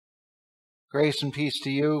Grace and peace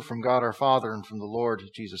to you from God our Father and from the Lord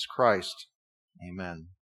Jesus Christ. Amen.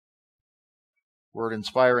 Word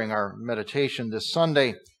inspiring our meditation this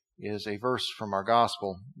Sunday is a verse from our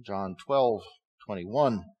Gospel, John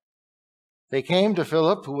 12:21. They came to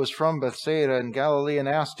Philip, who was from Bethsaida in Galilee, and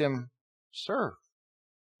asked him, "Sir,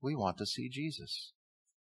 we want to see Jesus."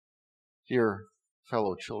 Dear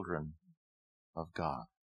fellow children of God,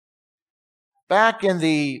 back in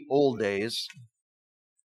the old days,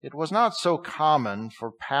 it was not so common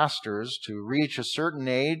for pastors to reach a certain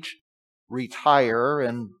age, retire,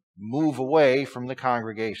 and move away from the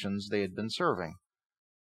congregations they had been serving.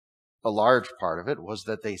 A large part of it was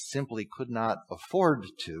that they simply could not afford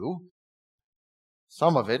to.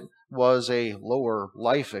 Some of it was a lower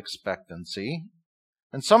life expectancy,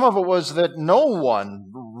 and some of it was that no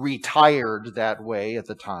one retired that way at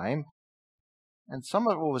the time, and some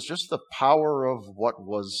of it was just the power of what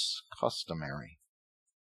was customary.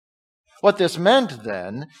 What this meant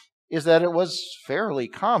then is that it was fairly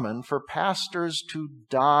common for pastors to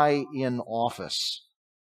die in office.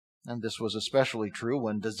 And this was especially true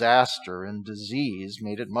when disaster and disease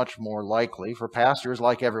made it much more likely for pastors,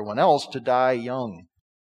 like everyone else, to die young.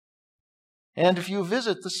 And if you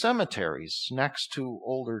visit the cemeteries next to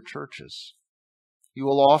older churches, you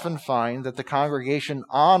will often find that the congregation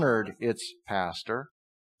honored its pastor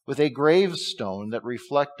with a gravestone that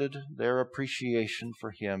reflected their appreciation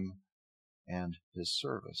for him and his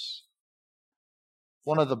service.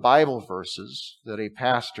 One of the Bible verses that a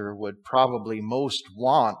pastor would probably most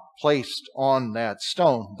want placed on that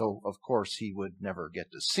stone, though of course he would never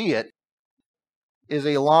get to see it, is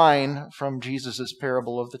a line from Jesus'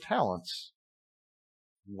 parable of the talents.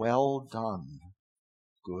 "Well done,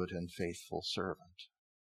 good and faithful servant."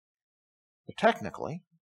 But technically,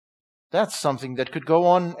 that's something that could go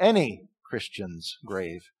on any Christian's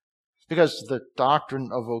grave, because the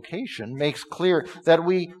doctrine of vocation makes clear that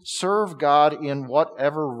we serve God in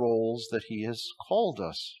whatever roles that He has called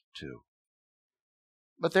us to.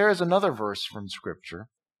 But there is another verse from Scripture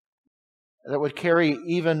that would carry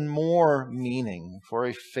even more meaning for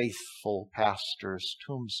a faithful pastor's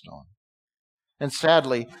tombstone, and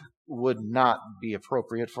sadly would not be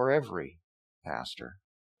appropriate for every pastor.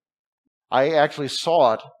 I actually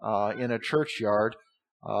saw it in a churchyard,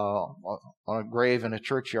 on a grave in a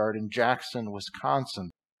churchyard in Jackson,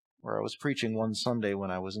 Wisconsin, where I was preaching one Sunday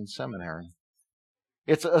when I was in seminary.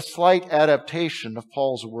 It's a slight adaptation of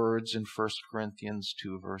Paul's words in 1 Corinthians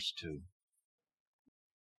 2, verse 2.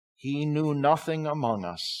 "He knew nothing among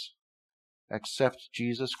us except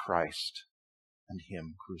Jesus Christ and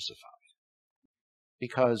Him crucified."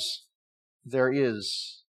 Because there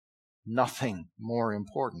is nothing more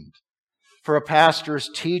important for a pastor's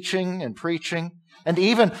teaching and preaching, and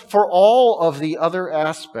even for all of the other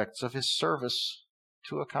aspects of his service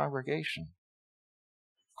to a congregation.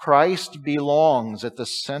 Christ belongs at the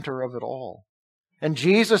center of it all, and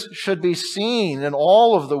Jesus should be seen in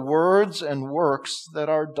all of the words and works that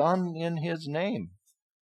are done in His name.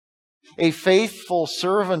 A faithful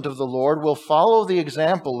servant of the Lord will follow the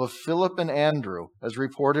example of Philip and Andrew, as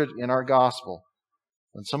reported in our gospel,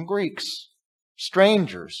 when some Greeks,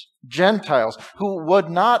 strangers, Gentiles, who would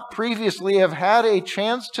not previously have had a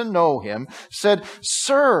chance to know Him, said,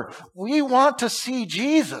 "Sir, we want to see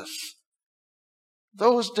Jesus."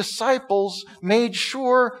 Those disciples made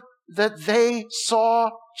sure that they saw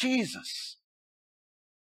Jesus.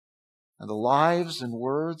 And the lives and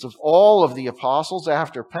words of all of the apostles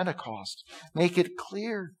after Pentecost make it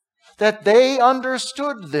clear that they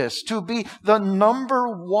understood this to be the number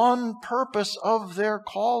one purpose of their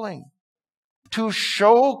calling: to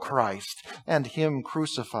show Christ and Him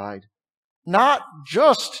crucified, not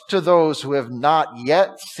just to those who have not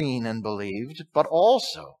yet seen and believed, but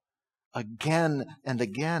also, again and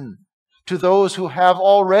again, to those who have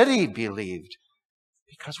already believed,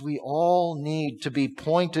 because we all need to be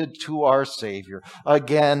pointed to our Savior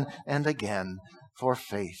again and again for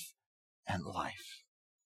faith and life.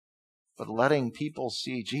 But letting people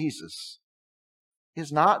see Jesus is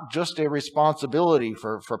not just a responsibility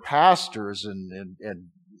for pastors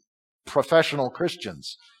and professional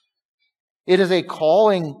Christians. It is a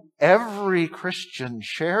calling every Christian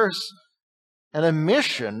shares, and a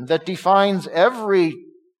mission that defines every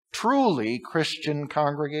truly Christian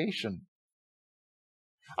congregation.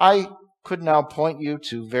 I could now point you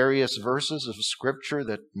to various verses of Scripture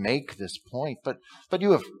that make this point, but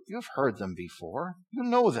you have heard them before. You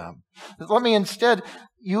know them. Let me instead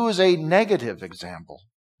use a negative example.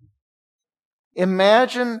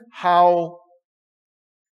 Imagine how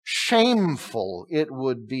shameful it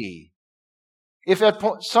would be if at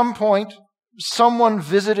some point someone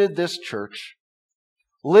visited this church,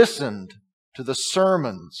 listened to the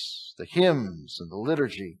sermons, the hymns, and the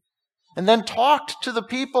liturgy, and then talked to the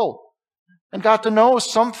people and got to know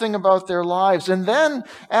something about their lives. And then,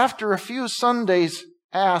 after a few Sundays,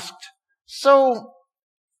 asked, "So,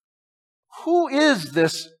 who is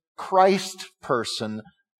this Christ person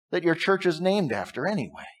that your church is named after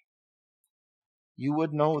anyway?" You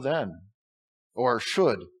would know then, or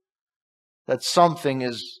should, that something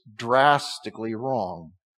is drastically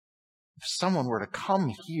wrong if someone were to come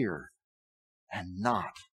here and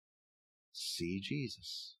not see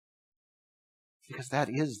Jesus. Because that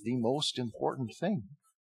is the most important thing.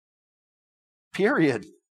 Period.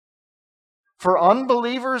 For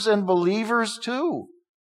unbelievers and believers too,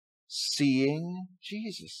 seeing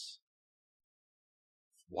Jesus.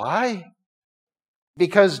 Why?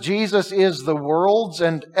 Because Jesus is the world's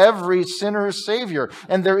and every sinner's Savior,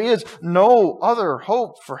 and there is no other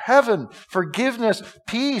hope for heaven, forgiveness,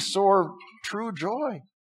 peace, or true joy.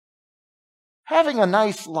 Having a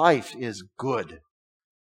nice life is good.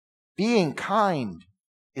 Being kind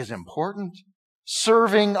is important.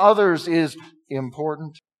 Serving others is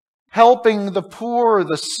important. Helping the poor,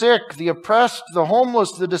 the sick, the oppressed, the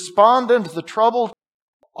homeless, the despondent, the troubled,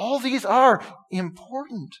 all these are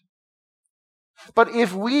important. But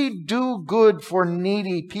if we do good for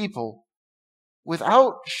needy people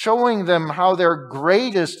without showing them how their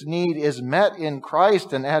greatest need is met in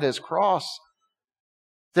Christ and at His cross,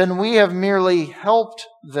 then we have merely helped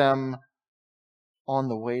them on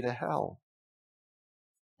the way to hell.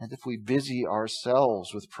 And if we busy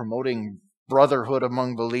ourselves with promoting brotherhood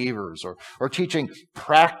among believers or teaching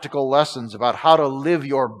practical lessons about how to live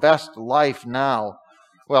your best life now,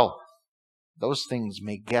 well, those things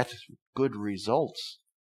may get good results.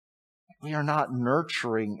 We are not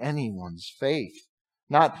nurturing anyone's faith,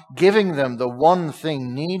 not giving them the one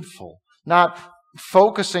thing needful, not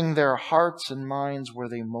focusing their hearts and minds where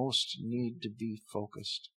they most need to be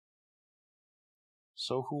focused.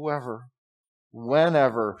 So whoever,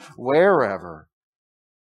 whenever, wherever,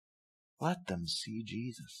 let them see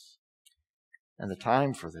Jesus. And the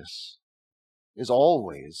time for this is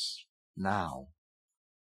always now.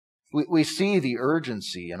 We see the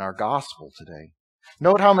urgency in our gospel today.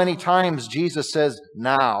 Note how many times Jesus says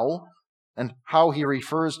now and how He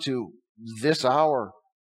refers to this hour.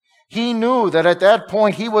 He knew that at that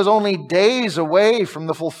point He was only days away from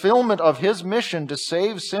the fulfillment of His mission to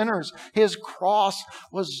save sinners. His cross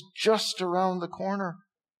was just around the corner.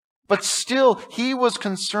 But still, He was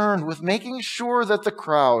concerned with making sure that the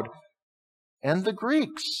crowd and the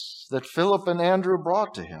Greeks that Philip and Andrew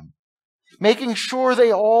brought to Him, making sure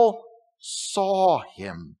they all saw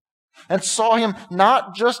Him, and saw Him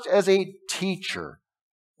not just as a teacher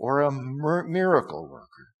or a miracle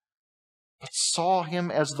worker, but saw Him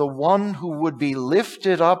as the one who would be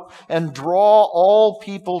lifted up and draw all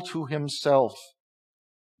people to Himself,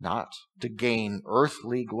 not to gain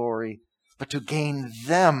earthly glory, but to gain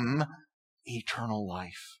them eternal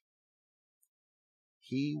life.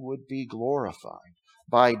 He would be glorified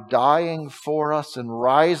by dying for us and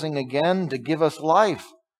rising again to give us life.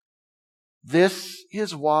 This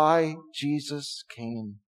is why Jesus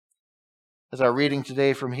came. As our reading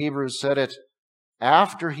today from Hebrews said it,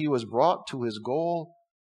 after He was brought to His goal,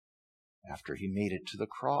 after He made it to the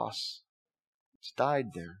cross, He died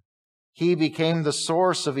there. He became the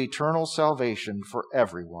source of eternal salvation for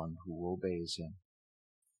everyone who obeys Him.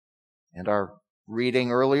 And our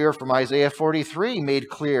reading earlier from Isaiah 43 made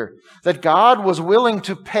clear that God was willing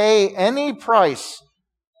to pay any price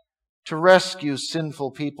to rescue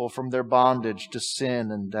sinful people from their bondage to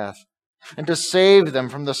sin and death, and to save them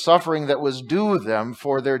from the suffering that was due them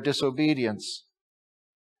for their disobedience.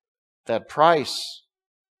 That price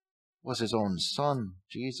was His own Son,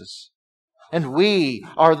 Jesus. And we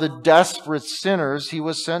are the desperate sinners He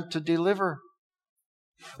was sent to deliver.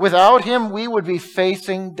 Without Him, we would be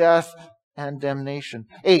facing death and damnation,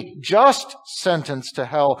 a just sentence to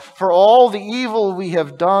hell for all the evil we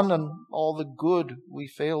have done and all the good we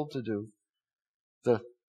failed to do. The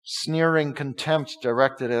sneering contempt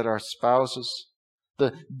directed at our spouses,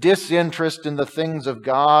 the disinterest in the things of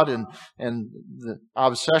God and the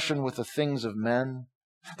obsession with the things of men,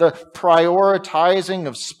 the prioritizing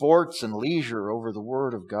of sports and leisure over the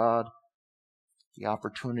Word of God, the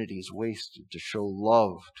opportunities wasted to show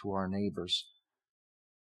love to our neighbors,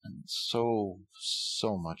 and so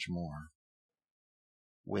much more.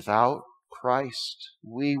 Without Christ,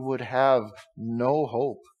 we would have no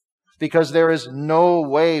hope, because there is no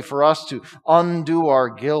way for us to undo our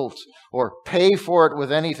guilt or pay for it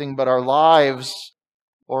with anything but our lives,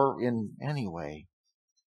 or in any way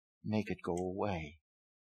make it go away.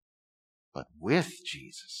 But with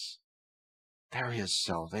Jesus, there is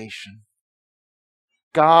salvation.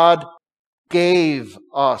 God gave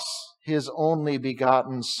us His only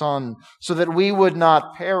begotten Son so that we would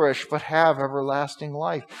not perish but have everlasting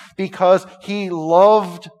life, because He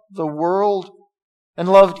loved the world and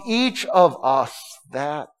loved each of us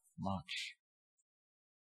that much.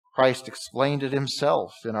 Christ explained it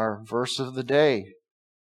Himself in our verse of the day.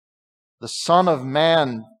 The Son of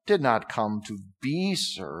Man did not come to be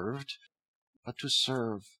served, but to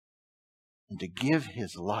serve and to give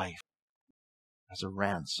His life as a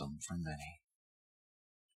ransom for many.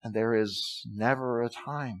 And there is never a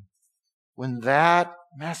time when that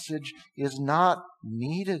message is not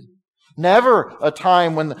needed. Never a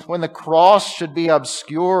time when the cross should be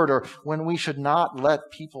obscured or when we should not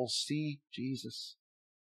let people see Jesus.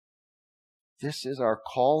 This is our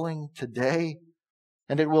calling today,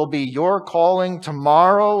 and it will be your calling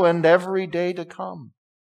tomorrow and every day to come.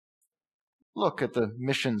 Look at the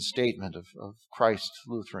mission statement of Christ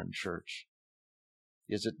Lutheran Church.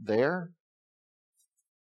 Is it there?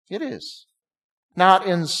 It is. Not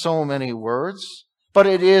in so many words, but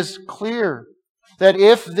it is clear that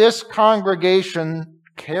if this congregation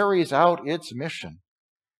carries out its mission,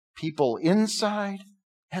 people inside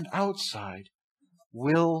and outside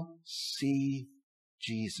will see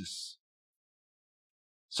Jesus.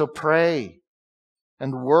 So pray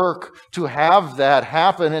and work to have that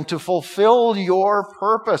happen and to fulfill your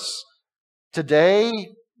purpose today,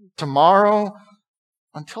 tomorrow,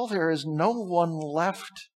 until there is no one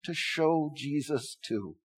left to show Jesus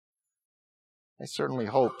to. I certainly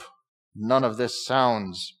hope none of this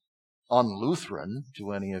sounds un-Lutheran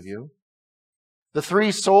to any of you. The three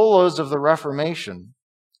solas of the Reformation,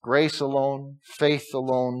 grace alone, faith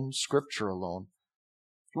alone, Scripture alone,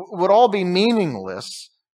 would all be meaningless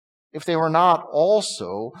if they were not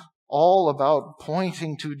also all about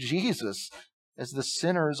pointing to Jesus as the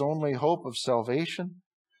sinner's only hope of salvation,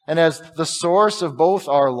 and as the source of both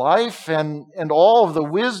our life and all of the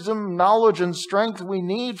wisdom, knowledge, and strength we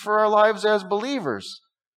need for our lives as believers.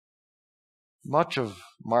 Much of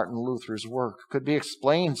Martin Luther's work could be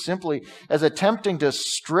explained simply as attempting to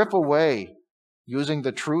strip away, using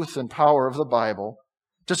the truth and power of the Bible,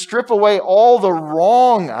 to strip away all the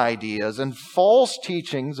wrong ideas and false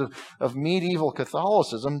teachings of medieval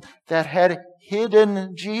Catholicism that had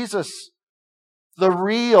hidden Jesus, the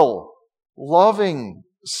real, loving,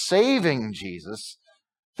 saving Jesus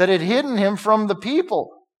that had hidden Him from the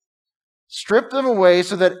people. Strip them away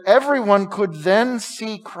so that everyone could then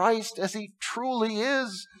see Christ as He truly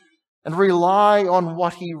is and rely on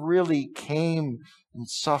what He really came and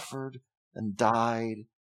suffered and died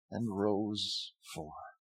and rose for.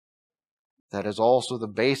 That is also the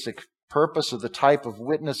basic purpose of the type of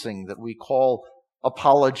witnessing that we call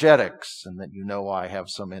apologetics, and that you know I have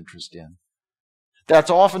some interest in.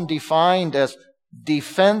 That's often defined as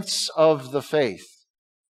defense of the faith.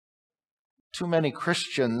 Too many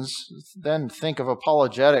Christians then think of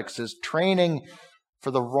apologetics as training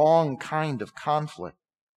for the wrong kind of conflict.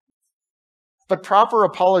 But proper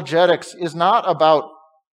apologetics is not about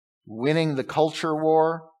winning the culture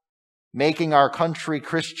war, making our country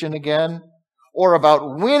Christian again, or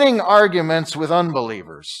about winning arguments with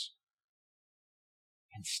unbelievers.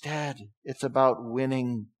 Instead, it's about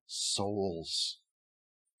winning souls.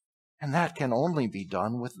 And that can only be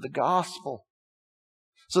done with the gospel.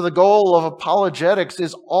 So the goal of apologetics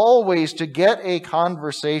is always to get a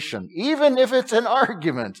conversation, even if it's an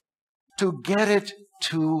argument, to get it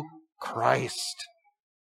to Christ.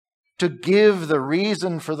 To give the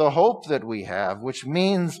reason for the hope that we have, which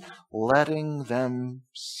means letting them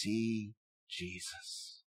see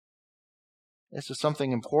Jesus. This is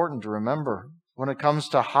something important to remember when it comes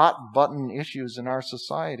to hot-button issues in our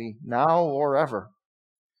society, now or ever.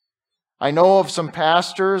 I know of some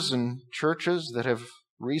pastors and churches that have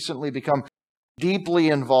recently become deeply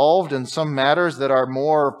involved in some matters that are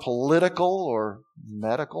more political or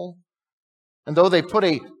medical. And though they put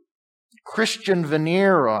a Christian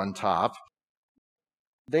veneer on top,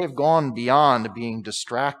 they've gone beyond being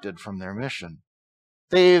distracted from their mission.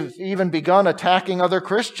 They've even begun attacking other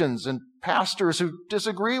Christians and pastors who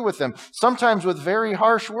disagree with them, sometimes with very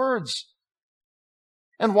harsh words.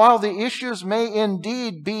 And while the issues may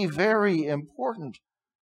indeed be very important,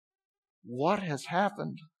 what has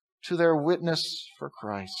happened to their witness for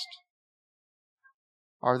Christ?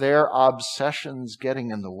 Are their obsessions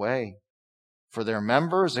getting in the way for their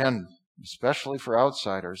members and especially for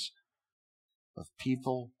outsiders of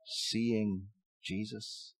people seeing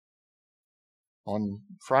Jesus? On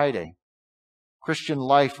Friday, Christian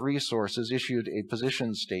Life Resources issued a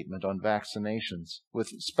position statement on vaccinations with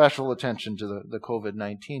special attention to the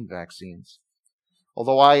COVID-19 vaccines.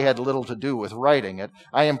 Although I had little to do with writing it,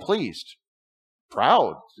 I am pleased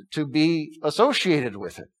proud to be associated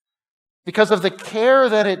with it because of the care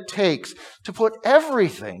that it takes to put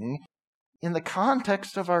everything in the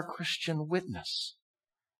context of our Christian witness.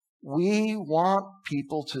 We want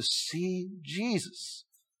people to see Jesus,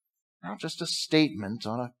 not just a statement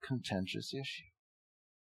on a contentious issue.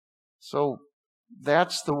 So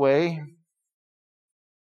that's the way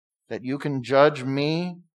that you can judge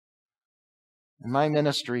me and my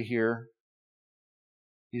ministry here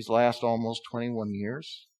these last almost 21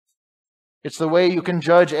 years. It's the way you can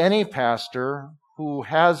judge any pastor who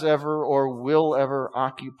has ever or will ever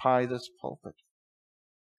occupy this pulpit.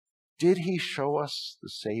 Did he show us the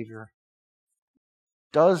Savior?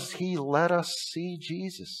 Does he let us see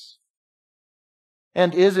Jesus?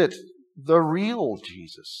 And is it the real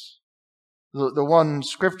Jesus? The one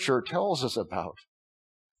Scripture tells us about?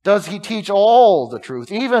 Does he teach all the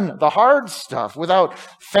truth, even the hard stuff, without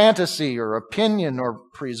fantasy or opinion or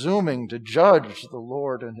presuming to judge the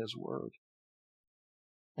Lord and His Word?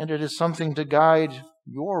 And it is something to guide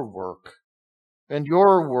your work and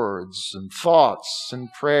your words and thoughts and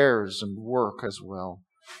prayers and work as well.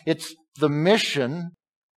 It's the mission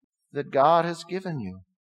that God has given you.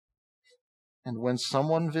 And when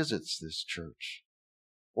someone visits this church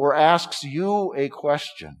or asks you a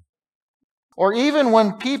question, or even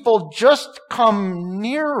when people just come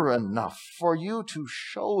near enough for you to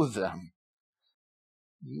show them,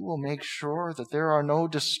 you will make sure that there are no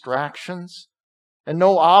distractions and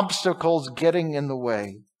no obstacles getting in the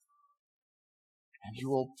way. And you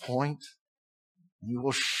will point, and you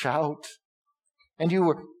will shout, and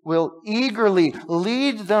you will eagerly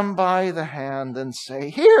lead them by the hand and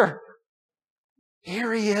say, Here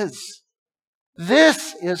he is.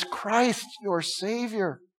 This is Christ, your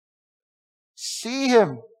Savior. See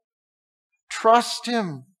Him. Trust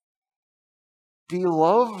Him. Be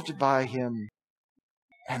loved by Him.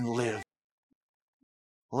 And live.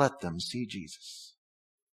 Let them see Jesus.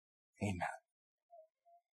 Amen.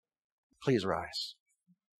 Please rise.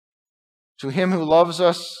 To Him who loves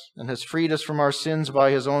us and has freed us from our sins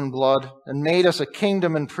by His own blood and made us a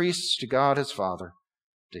kingdom and priests to God His Father,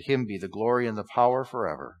 to Him be the glory and the power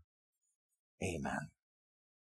forever. Amen.